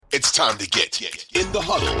It's time to get in the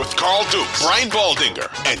huddle with Carl Dukes, Brian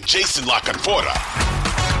Baldinger, and Jason La Canfora.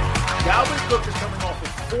 Dalvin Cook is coming off of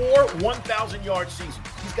 4 1,000-yard seasons.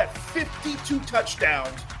 He's got 52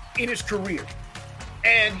 touchdowns in his career,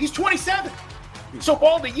 and he's 27. So,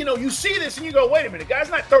 Baldy, you see this and you go, wait a minute, guy's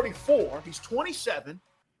not 34. He's 27.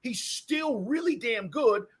 He's still really damn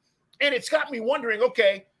good, and it's got me wondering,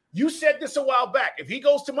 okay, you said this a while back. If he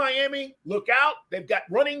goes to Miami, look out. They've got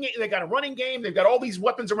a running game. They've got all these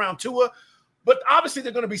weapons around Tua. But obviously, there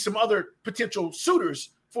are going to be some other potential suitors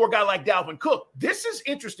for a guy like Dalvin Cook. This is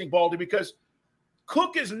interesting, Baldy, because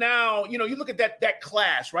Cook is now, you look at that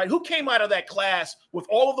class, right? Who came out of that class with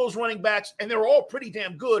all of those running backs, and they were all pretty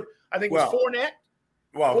damn good. I think it was Fournette.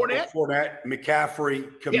 Fournette,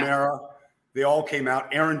 McCaffrey, Kamara, they all came out.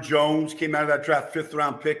 Aaron Jones came out of that draft,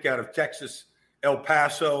 5th-round pick out of Texas. El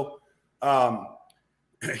Paso.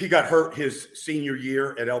 He got hurt his senior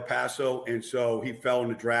year at El Paso, and so he fell in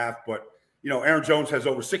the draft. But, Aaron Jones has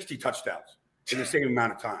over 60 touchdowns in the same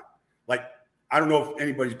amount of time. Like, I don't know if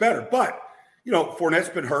anybody's better. But, Fournette's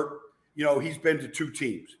been hurt. He's been to 2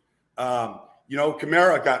 teams.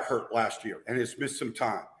 Kamara got hurt last year and has missed some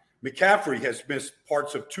time. McCaffrey has missed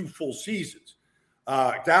parts of 2 full seasons.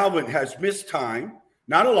 Dalvin has missed time.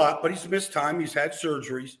 Not a lot, but he's missed time. He's had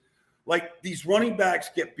surgeries. Like, these running backs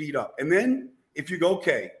get beat up. And then if you go,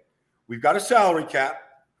 okay, we've got a salary cap.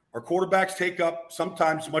 Our quarterbacks take up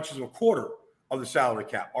sometimes as much as a quarter of the salary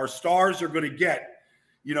cap. Our stars are going to get,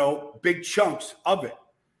 big chunks of it.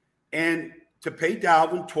 And to pay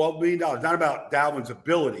Dalvin $12 million, not about Dalvin's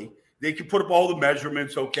ability. They can put up all the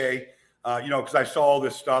measurements, okay, because I saw all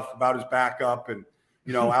this stuff about his backup and,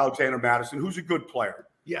 Alexander Madison, who's a good player.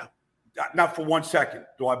 Yeah. Not for 1 second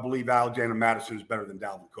do I believe Alexander Madison is better than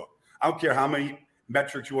Dalvin Cook. I don't care how many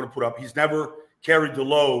metrics you want to put up. He's never carried the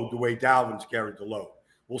load the way Dalvin's carried the load.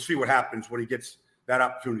 We'll see what happens when he gets that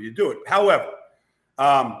opportunity to do it. However,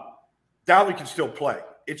 Dalvin can still play.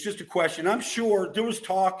 It's just a question. I'm sure there was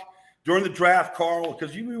talk during the draft, Carl,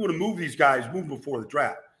 because you want to move these guys, move before the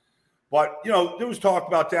draft. But, there was talk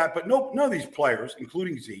about that. But none of these players,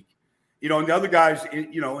 including Zeke, and the other guys,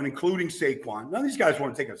 and including Saquon, none of these guys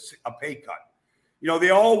want to take a pay cut. They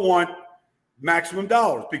all want maximum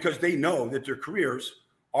dollars because they know that their careers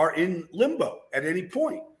are in limbo at any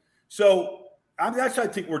point. So that's, I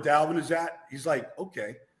think, where Dalvin is at. He's like,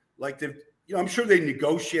 okay, like I'm sure they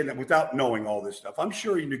negotiated without knowing all this stuff. I'm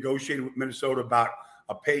sure he negotiated with Minnesota about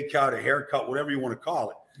a pay cut, a haircut, whatever you want to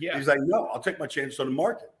call it. Yeah. He's like, no, I'll take my chance on the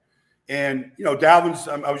market. And, Dalvin's,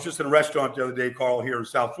 I was just in a restaurant the other day, Carl, here in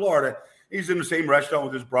South Florida. He's in the same restaurant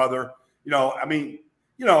with his brother.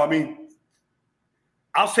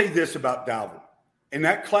 I'll say this about Dalvin. In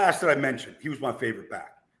that class that I mentioned, he was my favorite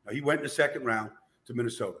back. Now, he went in the 2nd round to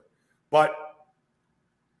Minnesota. But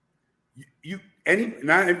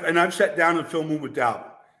I've sat down in the film room with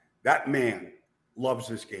Dalvin. That man loves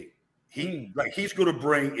this game. He's going to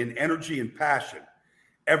bring an energy and passion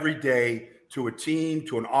every day to a team,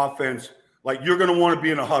 to an offense. Like, you're going to want to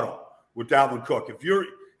be in a huddle with Dalvin Cook. If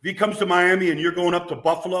he comes to Miami and you're going up to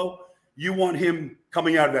Buffalo, you want him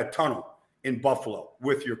coming out of that tunnel in Buffalo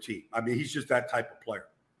with your team. I mean, he's just that type of player.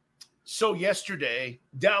 So yesterday,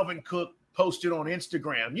 Dalvin Cook posted on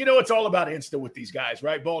Instagram. It's all about Insta with these guys,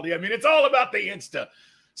 right, Baldy? I mean, it's all about the Insta.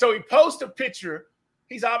 So he posts a picture.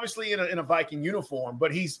 He's obviously in a Viking uniform,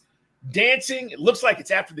 but he's dancing. It looks like it's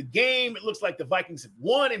after the game. It looks like the Vikings have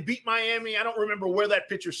won and beat Miami. I don't remember where that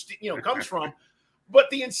picture comes from. But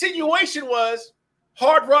the insinuation was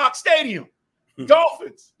Hard Rock Stadium.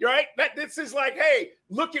 Dolphins, right? This is like, hey,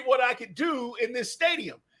 look at what I could do in this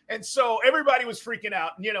stadium. And so everybody was freaking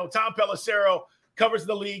out. Tom Pelissero covers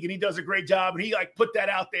the league and he does a great job. And he put that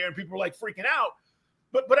out there and people were freaking out.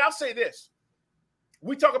 But I'll say this.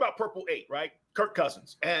 We talk about Purple 8, right? Kirk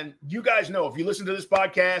Cousins. And you guys know, if you listen to this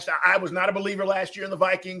podcast, I was not a believer last year in the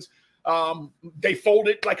Vikings. They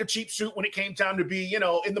folded like a cheap suit when it came time to be,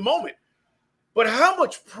 in the moment. But how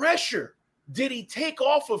much pressure did he take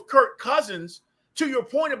off of Kirk Cousins, to your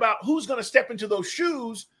point about who's going to step into those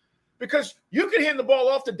shoes? Because you could hand the ball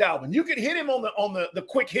off to Dalvin. You could hit him on the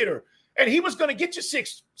quick hitter, and he was going to get you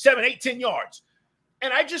 6, 7, 8, 10 yards.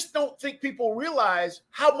 And I just don't think people realize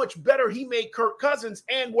how much better he made Kirk Cousins,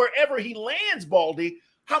 and wherever he lands, Baldy,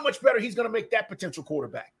 how much better he's going to make that potential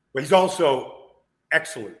quarterback. But he's also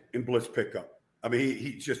excellent in blitz pickup. I mean,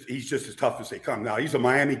 he's just as tough as they come. Now, he's a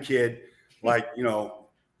Miami kid.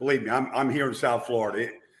 Believe me, I'm here in South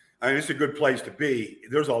Florida. It's a good place to be.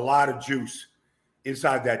 There's a lot of juice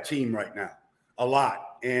inside that team right now, a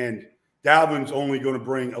lot. And Dalvin's only going to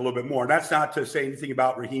bring a little bit more. And that's not to say anything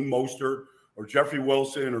about Raheem Mostert or Jeffrey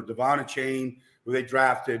Wilson or Devon Achane, who they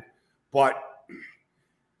drafted. But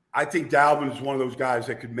I think Dalvin is one of those guys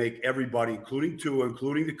that could make everybody, including Tua,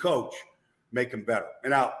 including the coach, make him better.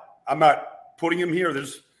 And now, I'm not putting him here.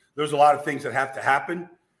 There's a lot of things that have to happen.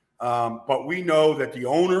 But we know that the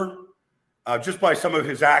owner, just by some of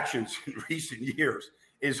his actions in recent years,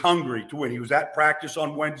 is hungry to win. He was at practice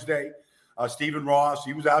on Wednesday. Stephen Ross,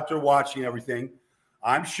 he was out there watching everything.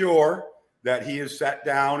 I'm sure that he has sat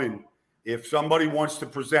down, and if somebody wants to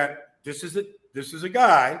present, this is a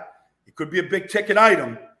guy, it could be a big ticket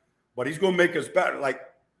item, but he's going to make us better.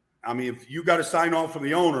 If you got to sign off from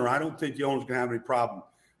the owner, I don't think the owner's going to have any problem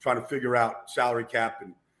trying to figure out salary cap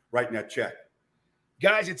and writing that check.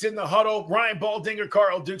 Guys, it's in the huddle. Brian Baldinger,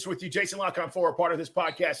 Carl Dukes with you. Jason Lock-on-4 are part of this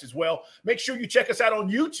podcast as well. Make sure you check us out on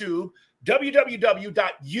YouTube,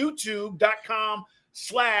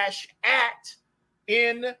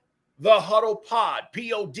 www.youtube.com/@InTheHuddlePod,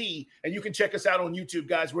 P-O-D, and you can check us out on YouTube,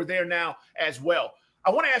 guys. We're there now as well. I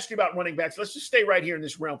want to ask you about running backs. Let's just stay right here in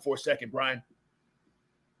this realm for a second, Brian.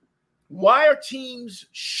 Why are teams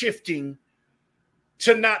shifting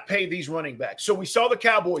to not pay these running backs? So we saw the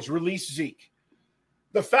Cowboys release Zeke.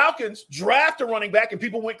 The Falcons draft a running back, and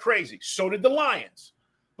people went crazy. So did the Lions.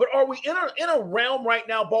 But are we in a realm right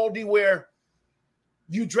now, Baldy, where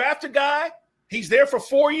you draft a guy, he's there for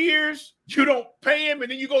 4 years, you don't pay him,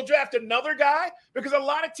 and then you go draft another guy? Because a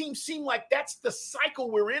lot of teams seem like that's the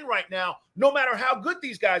cycle we're in right now, no matter how good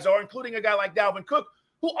these guys are, including a guy like Dalvin Cook,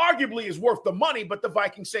 who arguably is worth the money, but the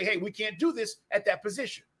Vikings say, hey, we can't do this at that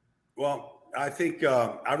position. Well, I think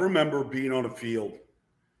I remember being on a field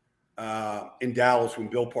in Dallas when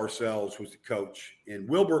Bill Parcells was the coach, and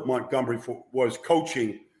Wilbert Montgomery was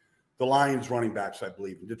coaching the Lions running backs, I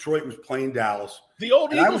believe. And Detroit was playing Dallas. The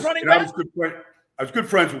old Eagles running back? I was good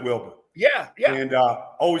friends with Wilbert. Yeah. And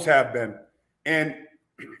always have been. And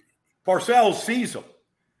Parcells sees him,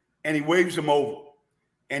 and he waves him over.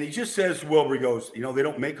 And he just says to Wilbur, he goes, they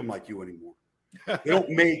don't make them like you anymore. They don't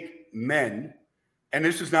make men, and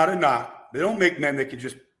this is not a knock, they don't make men that can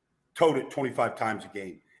just tote it 25 times a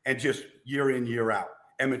game and just year in, year out.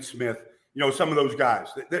 Emmitt Smith, some of those guys,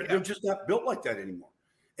 they're just not built like that anymore.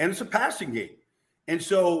 And it's a passing game. And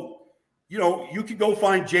so, you could go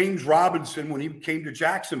find James Robinson when he came to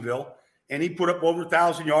Jacksonville, and he put up over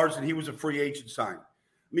 1,000 yards, and he was a free agent sign.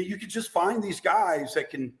 You could just find these guys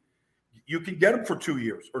that you can get them for 2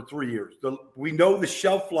 years or 3 years. We know the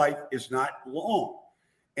shelf life is not long.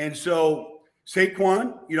 And so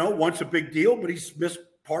Saquon, wants a big deal, but he's missed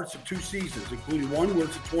parts of 2 seasons, including one where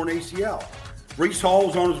it's a torn ACL. Breece Hall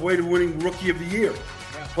is on his way to winning Rookie of the Year.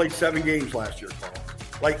 Yeah. Played 7 games last year, Carl.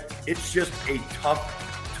 It's just a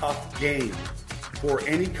tough game for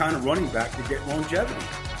any kind of running back to get longevity.